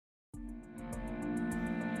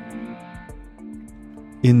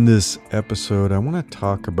In this episode, I want to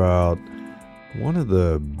talk about one of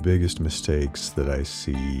the biggest mistakes that I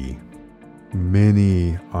see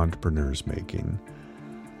many entrepreneurs making.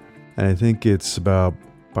 And I think it's about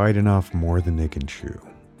biting off more than they can chew.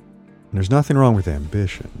 And there's nothing wrong with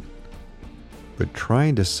ambition, but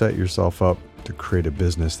trying to set yourself up to create a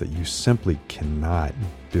business that you simply cannot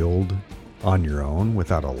build on your own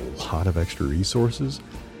without a lot of extra resources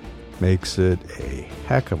makes it a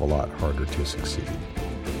heck of a lot harder to succeed.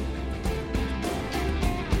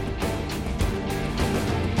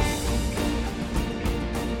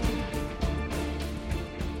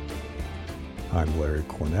 I'm Larry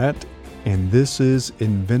Cornett, and this is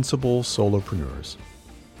Invincible Solopreneurs.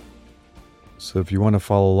 So if you want to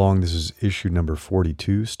follow along, this is issue number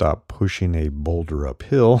 42, Stop Pushing a Boulder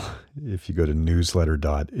Uphill, if you go to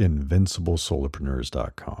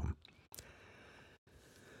newsletter.invinciblesolopreneurs.com.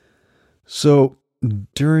 So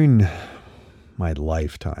during my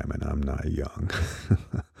lifetime, and I'm not young,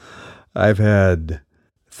 I've had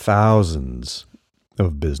thousands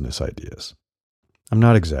of business ideas. I'm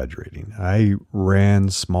not exaggerating. I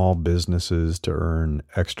ran small businesses to earn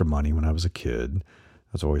extra money when I was a kid.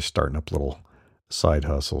 I was always starting up little side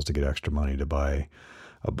hustles to get extra money to buy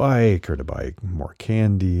a bike or to buy more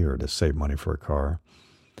candy or to save money for a car.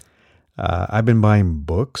 I've been buying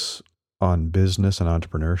books on business and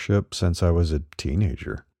entrepreneurship since I was a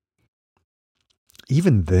teenager.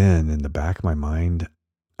 Even then, in the back of my mind,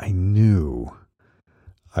 I knew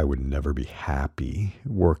I would never be happy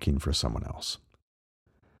working for someone else.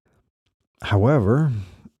 However,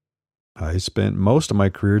 I spent most of my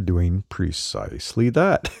career doing precisely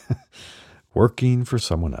that, working for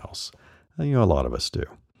someone else. And, a lot of us do.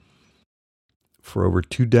 For over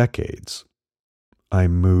 2 decades, I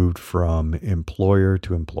moved from employer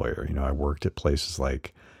to employer. I worked at places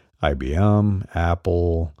like IBM,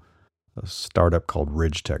 Apple, a startup called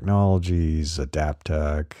Ridge Technologies,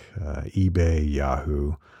 Adaptec, eBay,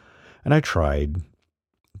 Yahoo. And I tried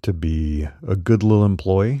to be a good little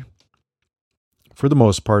employee. For the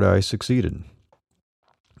most part, I succeeded.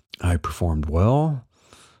 I performed well,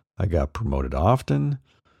 I got promoted often,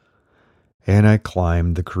 and I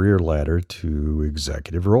climbed the career ladder to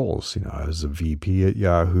executive roles. I was a VP at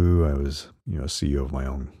Yahoo, I was, CEO of my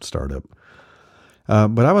own startup.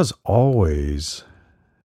 But I was always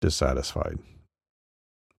dissatisfied.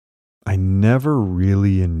 I never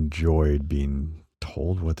really enjoyed being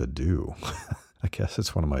told what to do. I guess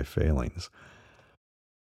it's one of my failings.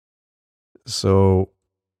 So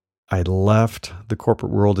I left the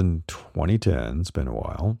corporate world in 2010, it's been a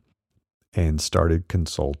while, and started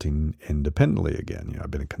consulting independently again. I've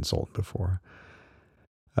been a consultant before.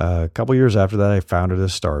 A couple years after that, I founded a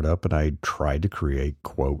startup and I tried to create,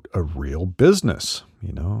 quote, a real business,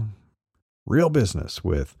 real business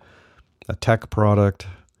with a tech product,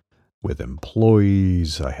 with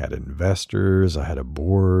employees. I had investors, I had a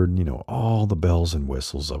board, all the bells and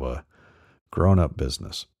whistles of a grown-up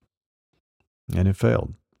business. And it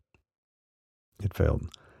failed.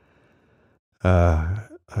 I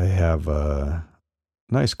have a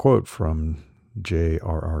nice quote from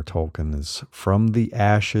J.R.R. Tolkien. Is, "From the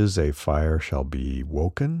ashes a fire shall be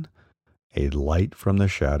woken, a light from the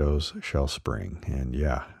shadows shall spring." And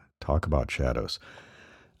yeah, talk about shadows.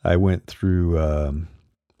 I went through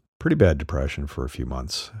pretty bad depression for a few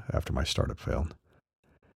months after my startup failed.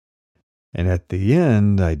 And at the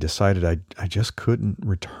end, I decided I just couldn't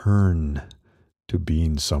return to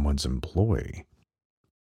being someone's employee.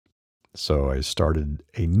 So I started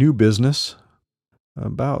a new business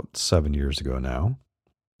about 7 years ago now.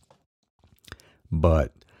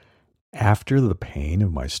 But after the pain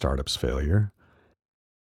of my startup's failure,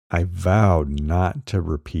 I vowed not to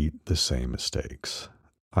repeat the same mistakes.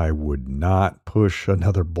 I would not push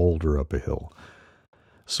another boulder up a hill.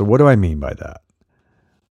 So what do I mean by that?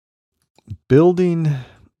 Building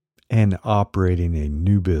and operating a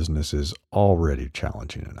new business is already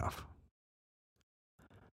challenging enough.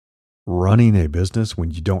 Running a business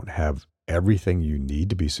when you don't have everything you need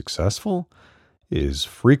to be successful is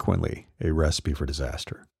frequently a recipe for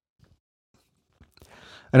disaster.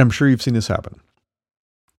 And I'm sure you've seen this happen.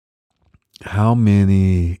 How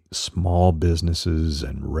many small businesses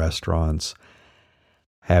and restaurants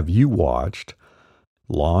have you watched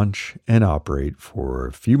launch and operate for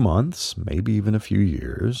a few months, maybe even a few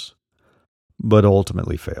years, but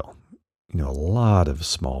ultimately fail? A lot of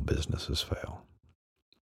small businesses fail.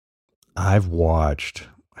 I've watched,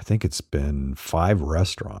 I think it's been 5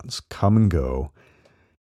 restaurants come and go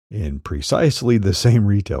in precisely the same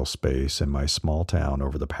retail space in my small town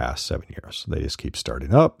over the past 7 years. They just keep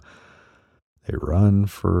starting up. They run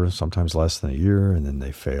for sometimes less than a year, and then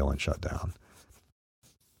they fail and shut down.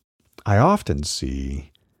 I often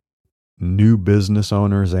see new business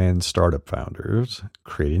owners and startup founders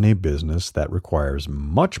creating a business that requires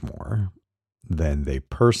much more than they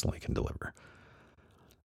personally can deliver.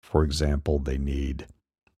 For example, they need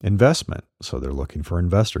investment, so they're looking for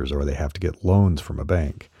investors, or they have to get loans from a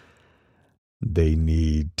bank. They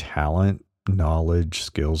need talent, knowledge,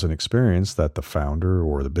 skills, and experience that the founder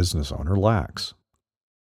or the business owner lacks.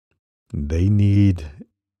 They need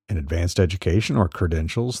an advanced education or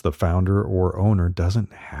credentials the founder or owner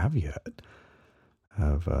doesn't have yet.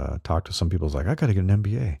 I've talked to some people who's like, I got to get an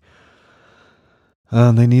MBA.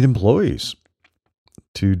 They need employees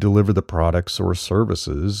to deliver the products or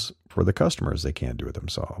services for the customers. They can't do it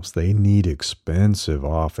themselves. They need expensive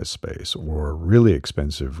office space or really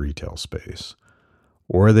expensive retail space,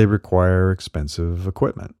 or they require expensive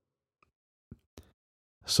equipment.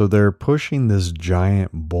 So they're pushing this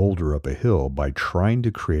giant boulder up a hill by trying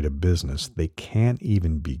to create a business they can't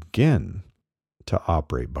even begin to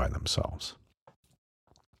operate by themselves.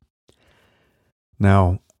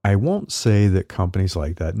 Now, I won't say that companies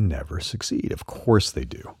like that never succeed. Of course they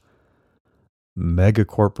do. Mega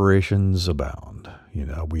corporations abound.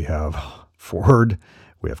 We have Ford,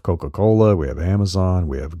 we have Coca-Cola, we have Amazon,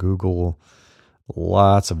 we have Google.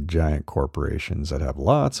 Lots of giant corporations that have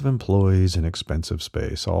lots of employees and expensive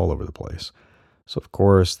space all over the place. So, of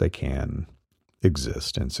course, they can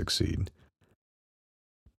exist and succeed.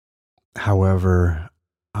 However,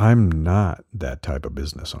 I'm not that type of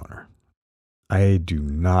business owner. I do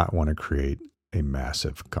not want to create a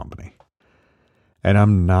massive company. And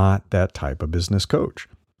I'm not that type of business coach.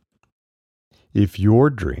 If your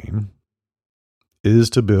dream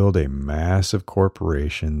is to build a massive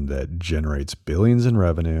corporation that generates billions in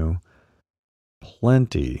revenue,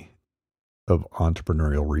 plenty of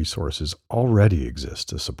entrepreneurial resources already exist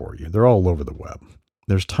to support you. They're all over the web.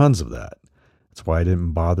 There's tons of that. That's why I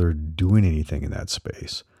didn't bother doing anything in that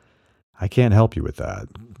space. I can't help you with that.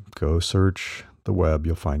 Go search the web.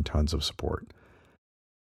 You'll find tons of support.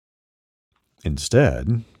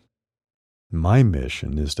 Instead, my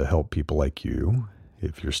mission is to help people like you,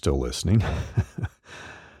 if you're still listening,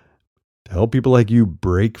 to help people like you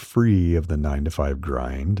break free of the 9-to-5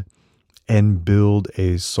 grind and build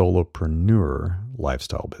a solopreneur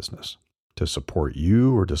lifestyle business to support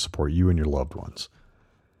you or to support you and your loved ones.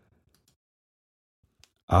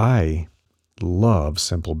 I love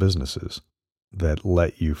simple businesses that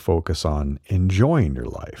let you focus on enjoying your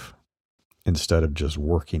life instead of just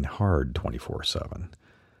working hard 24/7.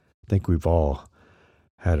 I think we've all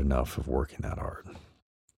had enough of working that hard.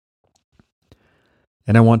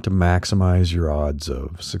 And I want to maximize your odds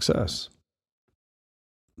of success.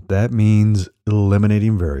 That means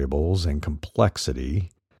eliminating variables and complexity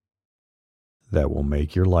that will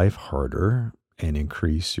make your life harder and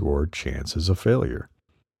increase your chances of failure.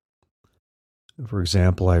 For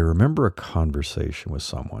example, I remember a conversation with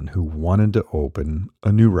someone who wanted to open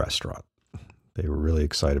a new restaurant. They were really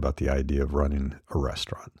excited about the idea of running a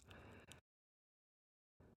restaurant.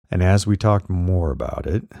 And as we talked more about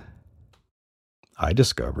it, I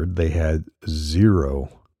discovered they had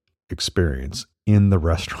zero experience in the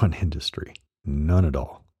restaurant industry. None at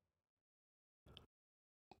all.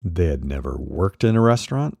 They had never worked in a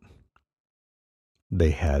restaurant.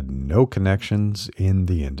 They had no connections in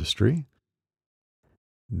the industry.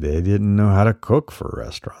 They didn't know how to cook for a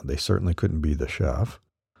restaurant. They certainly couldn't be the chef.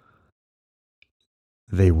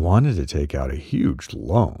 They wanted to take out a huge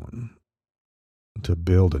loan to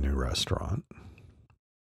build a new restaurant.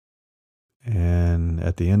 And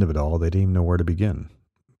at the end of it all, they didn't even know where to begin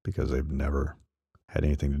because they've never had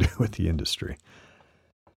anything to do with the industry.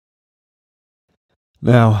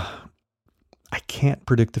 Now, I can't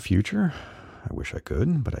predict the future. I wish I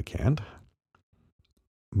could, but I can't.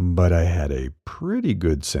 But I had a pretty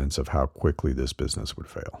good sense of how quickly this business would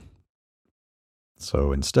fail.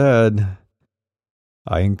 So instead,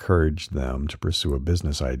 I encouraged them to pursue a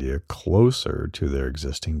business idea closer to their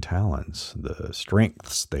existing talents, the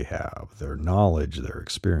strengths they have, their knowledge, their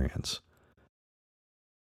experience.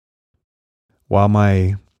 While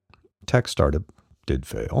my tech startup did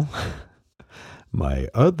fail, my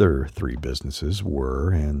other 3 businesses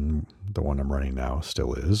were, and the one I'm running now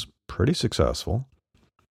still is, pretty successful.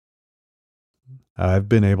 I've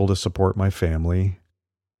been able to support my family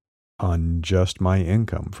on just my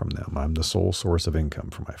income from them. I'm the sole source of income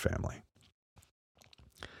for my family.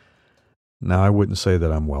 Now, I wouldn't say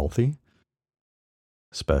that I'm wealthy,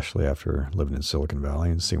 especially after living in Silicon Valley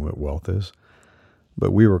and seeing what wealth is.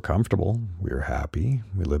 But we were comfortable. We were happy.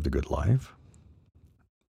 We lived a good life.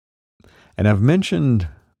 And I've mentioned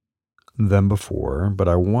them before, but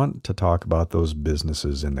I want to talk about those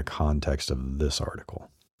businesses in the context of this article.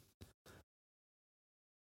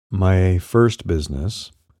 My first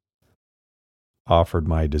business offered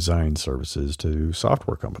my design services to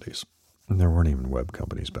software companies. And there weren't even web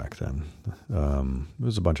companies back then. It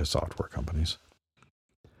was a bunch of software companies.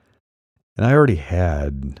 And I already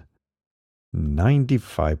had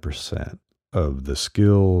 95% of the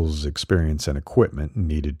skills, experience, and equipment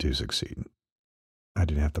needed to succeed. I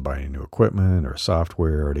didn't have to buy any new equipment or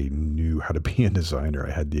software. I already knew how to be a designer.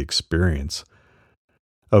 I had the experience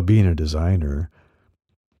of being a designer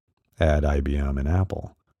at IBM and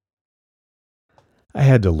Apple. I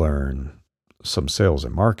had to learn some sales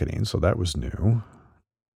and marketing, so that was new.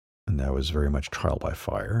 And that was very much trial by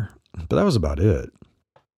fire. But that was about it.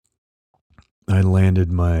 I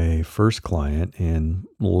landed my first client in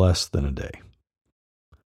less than a day.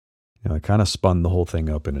 I kind of spun the whole thing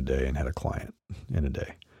up in a day and had a client in a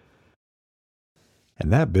day.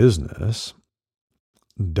 And that business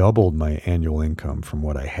doubled my annual income from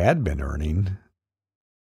what I had been earning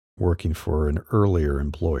working for an earlier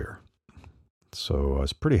employer. So I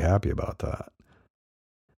was pretty happy about that.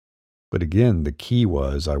 But again, the key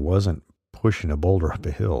was I wasn't pushing a boulder up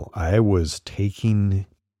a hill. I was taking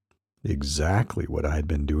exactly what I had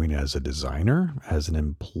been doing as a designer, as an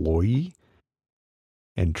employee,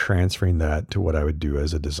 and transferring that to what I would do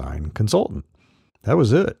as a design consultant. That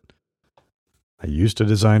was it. I used to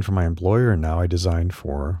design for my employer, and now I designed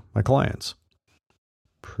for my clients.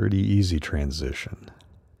 Pretty easy transition.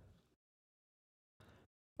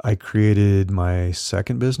 I created my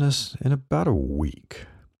second business in about a week.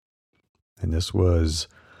 And this was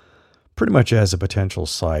pretty much as a potential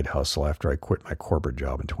side hustle after I quit my corporate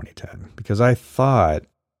job in 2010, because I thought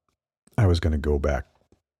I was going to go back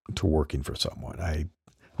to working for someone. I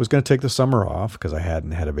was going to take the summer off because I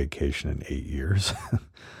hadn't had a vacation in 8 years.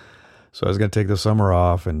 So I was going to take the summer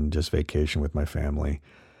off and just vacation with my family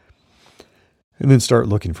and then start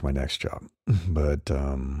looking for my next job. But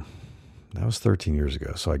that was 13 years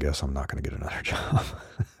ago, so I guess I'm not going to get another job.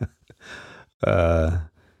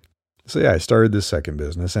 So yeah, I started this second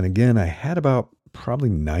business. And again, I had about probably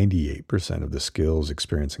 98% of the skills,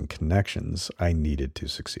 experience, and connections I needed to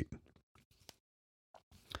succeed.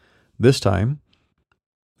 This time,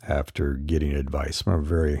 after getting advice from a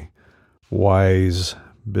very wise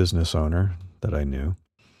business owner that I knew,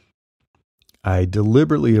 I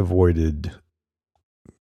deliberately avoided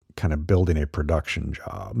kind of building a production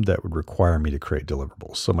job that would require me to create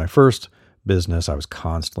deliverables. So my first business, I was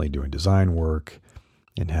constantly doing design work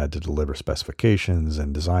and had to deliver specifications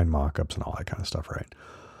and design mock-ups and all that kind of stuff, right?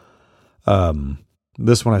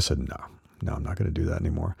 This one I said, no, I'm not going to do that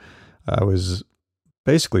anymore. I was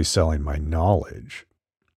basically selling my knowledge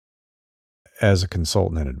as a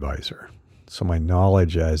consultant and advisor. So my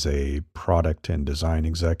knowledge as a product and design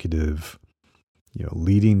executive,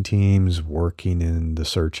 leading teams, working in the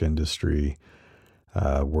search industry,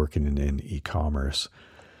 working in e-commerce.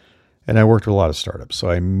 And I worked with a lot of startups. So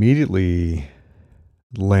I immediately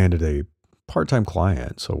landed a part-time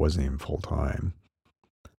client, so it wasn't even full-time,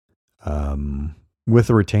 with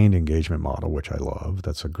a retained engagement model, which I love.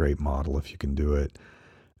 That's a great model if you can do it.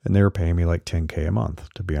 And they were paying me like $10K a month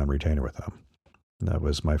to be on retainer with them. And that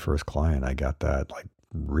was my first client. I got that like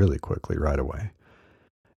really quickly right away.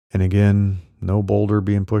 And again, no boulder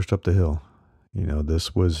being pushed up the hill.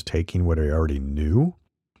 This was taking what I already knew,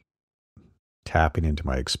 tapping into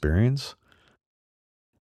my experience,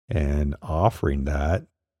 and offering that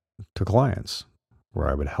to clients where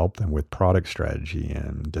I would help them with product strategy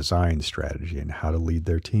and design strategy and how to lead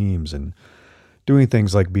their teams and doing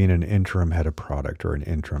things like being an interim head of product or an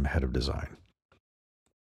interim head of design.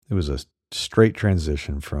 It was a straight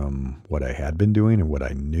transition from what I had been doing and what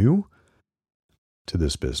I knew to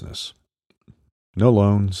this business. No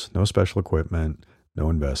loans, no special equipment, no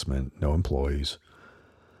investment, no employees.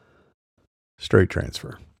 Straight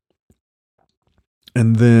transfer.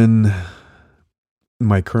 And then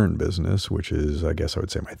my current business, which is, I guess I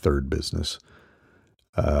would say my third business,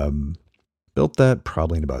 built that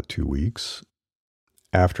probably in about 2 weeks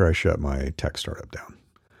after I shut my tech startup down.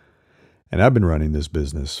 And I've been running this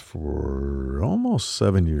business for almost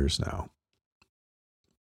 7 years now.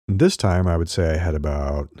 And this time, I would say I had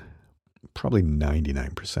about probably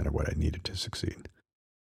 99% of what I needed to succeed.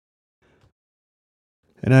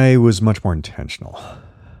 And I was much more intentional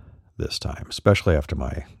this time, especially after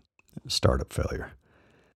my startup failure.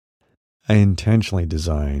 I intentionally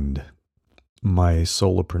designed my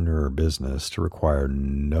solopreneur business to require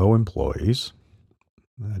no employees.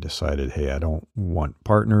 I decided, hey, I don't want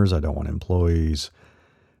partners. I don't want employees.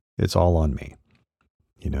 It's all on me.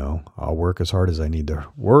 I'll work as hard as I need to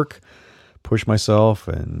work, push myself,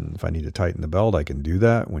 and if I need to tighten the belt, I can do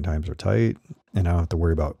that when times are tight, and I don't have to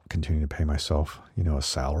worry about continuing to pay myself, a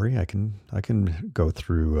salary. I can go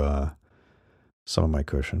through some of my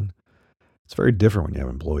cushion. It's very different when you have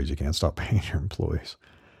employees. You can't stop paying your employees.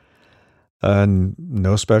 And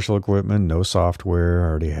no special equipment, no software. I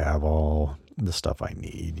already have all the stuff I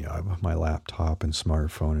need. I have my laptop and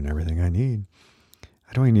smartphone and everything I need.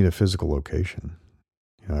 I don't even need a physical location.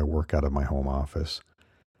 I work out of my home office.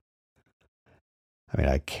 I mean,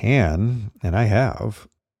 I can, and I have,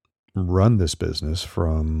 run this business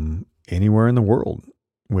from anywhere in the world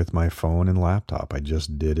with my phone and laptop. I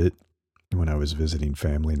just did it when I was visiting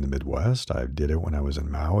family in the Midwest. I did it when I was in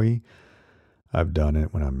Maui. I've done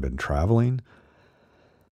it when I've been traveling.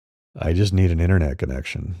 I just need an internet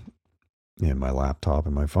connection in my laptop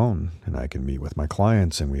and my phone, and I can meet with my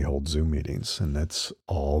clients, and we hold Zoom meetings, and that's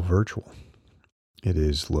all virtual. It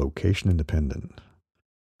is location independent.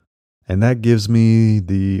 And that gives me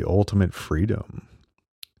the ultimate freedom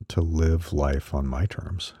to live life on my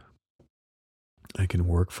terms. I can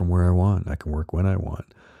work from where I want. I can work when I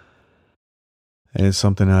want. And it's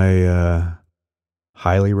something I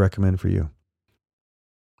highly recommend for you.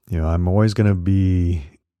 I'm always going to be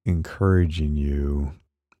encouraging you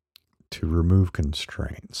to remove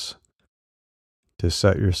constraints, to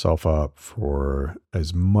set yourself up for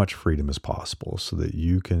as much freedom as possible so that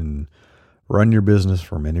you can run your business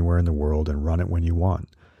from anywhere in the world and run it when you want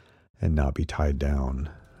and not be tied down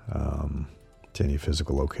to any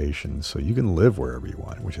physical location, so you can live wherever you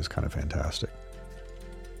want, which is kind of fantastic.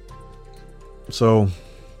 So,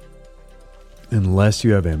 unless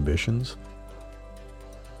you have ambitions,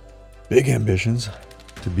 big ambitions,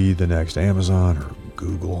 to be the next Amazon or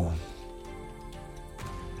Google,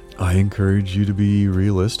 I encourage you to be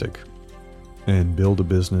realistic and build a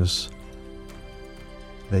business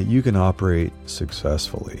that you can operate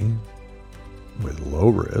successfully with low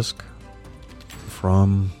risk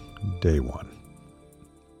from day one.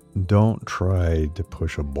 Don't try to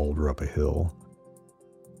push a boulder up a hill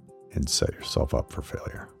and set yourself up for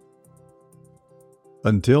failure.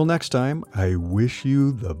 Until next time, I wish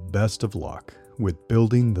you the best of luck with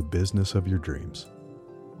building the business of your dreams.